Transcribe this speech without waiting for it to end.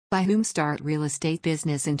By whom start real estate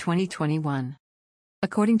business in 2021?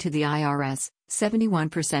 According to the IRS,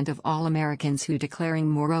 71% of all Americans who declaring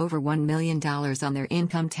more over $1 million on their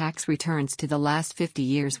income tax returns to the last 50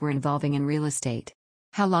 years were involving in real estate.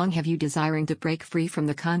 How long have you desiring to break free from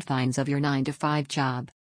the confines of your 9-to-5 job?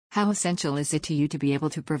 How essential is it to you to be able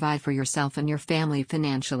to provide for yourself and your family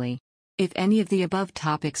financially? If any of the above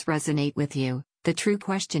topics resonate with you, the true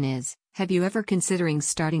question is, have you ever considering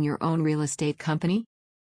starting your own real estate company?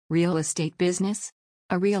 Real estate business?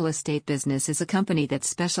 A real estate business is a company that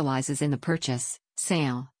specializes in the purchase,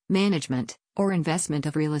 sale, management, or investment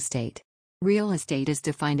of real estate. Real estate is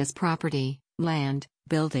defined as property, land,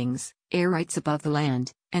 buildings, air rights above the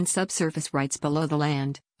land, and subsurface rights below the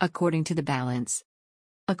land, according to the balance.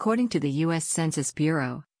 According to the U.S. Census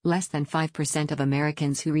Bureau, less than 5% of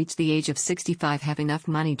Americans who reach the age of 65 have enough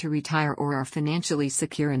money to retire or are financially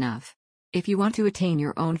secure enough. If you want to attain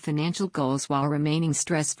your own financial goals while remaining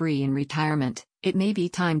stress-free in retirement, it may be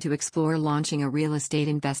time to explore launching a real estate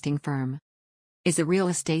investing firm. Is a real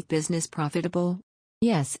estate business profitable?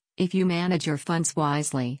 Yes, if you manage your funds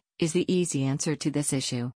wisely, is the easy answer to this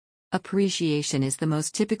issue. Appreciation is the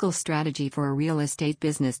most typical strategy for a real estate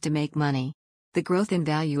business to make money. The growth in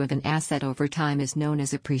value of an asset over time is known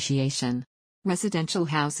as appreciation. Residential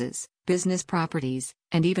houses, business properties,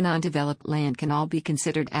 and even undeveloped land can all be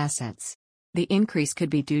considered assets. The increase could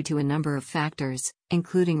be due to a number of factors,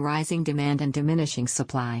 including rising demand and diminishing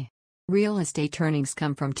supply. Real estate earnings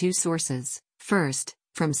come from two sources: first,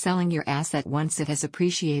 from selling your asset once it has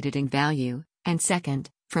appreciated in value, and second,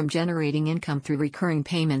 from generating income through recurring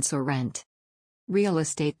payments or rent. Real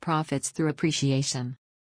estate profits through appreciation.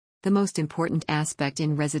 The most important aspect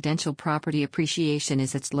in residential property appreciation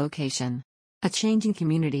is its location. A changing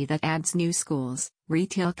community that adds new schools,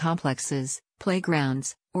 retail complexes,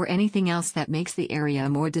 playgrounds, or anything else that makes the area a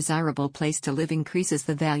more desirable place to live increases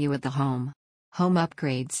the value of the home. Home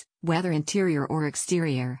upgrades, whether interior or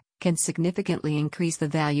exterior, can significantly increase the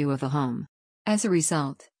value of a home. As a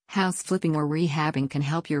result, house flipping or rehabbing can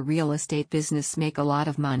help your real estate business make a lot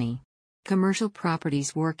of money. Commercial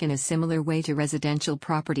properties work in a similar way to residential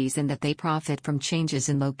properties in that they profit from changes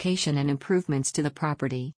in location and improvements to the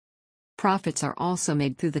property. Profits are also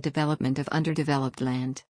made through the development of underdeveloped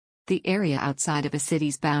land. The area outside of a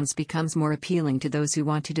city's bounds becomes more appealing to those who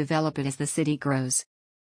want to develop it as the city grows.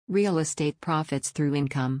 Real estate profits through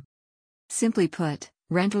income. Simply put,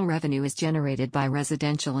 rental revenue is generated by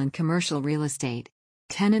residential and commercial real estate.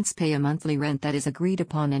 Tenants pay a monthly rent that is agreed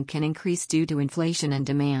upon and can increase due to inflation and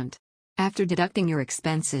demand. After deducting your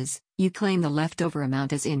expenses, you claim the leftover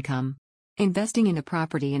amount as income. Investing in a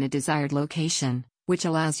property in a desired location, which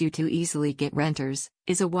allows you to easily get renters,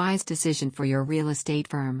 is a wise decision for your real estate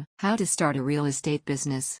firm. How to start a real estate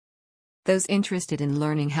business. Those interested in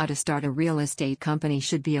learning how to start a real estate company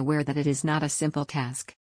should be aware that it is not a simple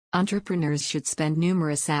task. Entrepreneurs should spend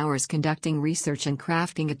numerous hours conducting research and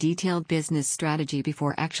crafting a detailed business strategy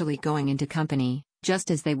before actually going into company, just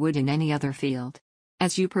as they would in any other field.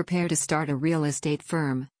 As you prepare to start a real estate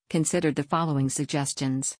firm, consider the following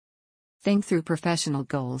suggestions. Think through professional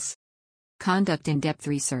goals. Conduct in-depth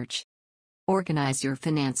research. Organize your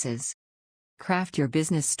finances. Craft your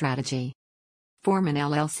business strategy. Form an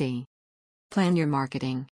LLC. Plan your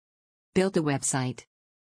marketing. Build a website.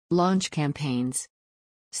 Launch campaigns.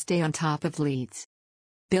 Stay on top of leads.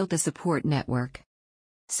 Build a support network.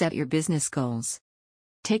 Set your business goals.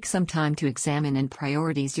 Take some time to examine and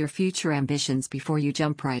prioritize your future ambitions before you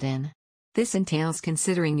jump right in. This entails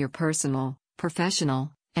considering your personal,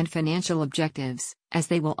 professional, and financial objectives, as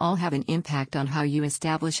they will all have an impact on how you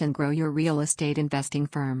establish and grow your real estate investing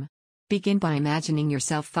firm. Begin by imagining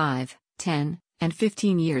yourself 5, 10, and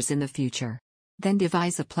 15 years in the future. Then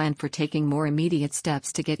devise a plan for taking more immediate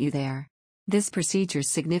steps to get you there. This procedure's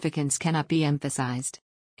significance cannot be emphasized.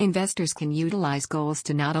 Investors can utilize goals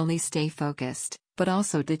to not only stay focused, but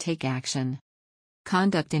also to take action.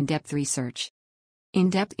 Conduct in-depth research.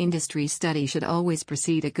 In-depth industry study should always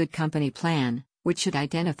precede a good company plan, which should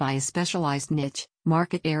identify a specialized niche,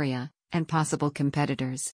 market area, and possible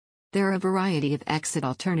competitors. There are a variety of exit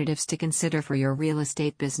alternatives to consider for your real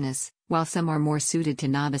estate business, while some are more suited to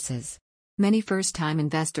novices. Many first-time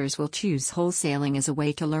investors will choose wholesaling as a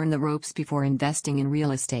way to learn the ropes before investing in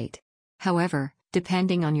real estate. However,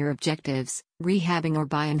 depending on your objectives, rehabbing or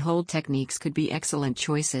buy-and-hold techniques could be excellent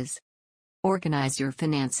choices. Organize your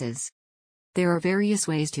finances. There are various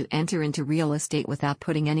ways to enter into real estate without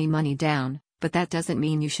putting any money down, but that doesn't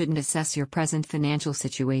mean you shouldn't assess your present financial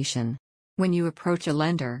situation. When you approach a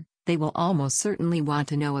lender, they will almost certainly want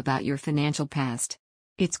to know about your financial past.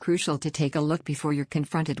 It's crucial to take a look before you're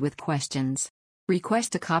confronted with questions.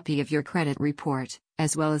 Request a copy of your credit report,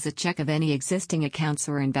 as well as a check of any existing accounts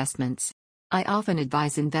or investments. I often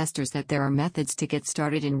advise investors that there are methods to get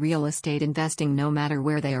started in real estate investing no matter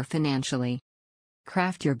where they are financially.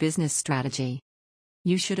 Craft your business strategy.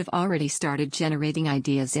 You should have already started generating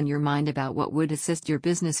ideas in your mind about what would assist your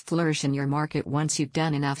business flourish in your market once you've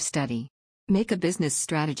done enough study. Make a business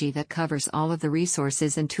strategy that covers all of the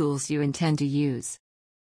resources and tools you intend to use.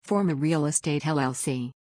 Form a real estate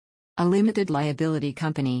LLC. A limited liability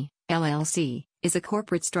company, LLC, is a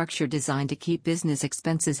corporate structure designed to keep business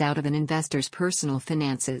expenses out of an investor's personal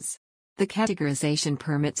finances. The categorization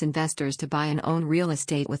permits investors to buy and own real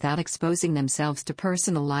estate without exposing themselves to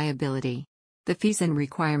personal liability. The fees and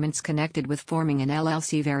requirements connected with forming an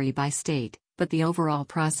LLC vary by state, but the overall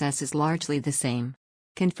process is largely the same.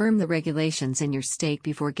 Confirm the regulations in your state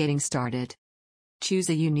before getting started. Choose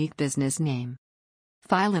a unique business name.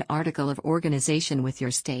 File an article of organization with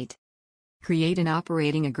your state. Create an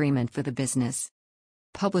operating agreement for the business.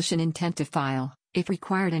 Publish an intent to file. If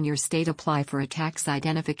required in your state, apply for a tax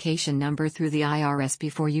identification number through the IRS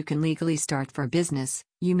before you can legally start for business.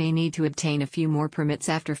 You may need to obtain a few more permits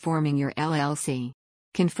after forming your LLC.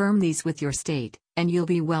 Confirm these with your state, and you'll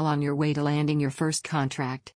be well on your way to landing your first contract.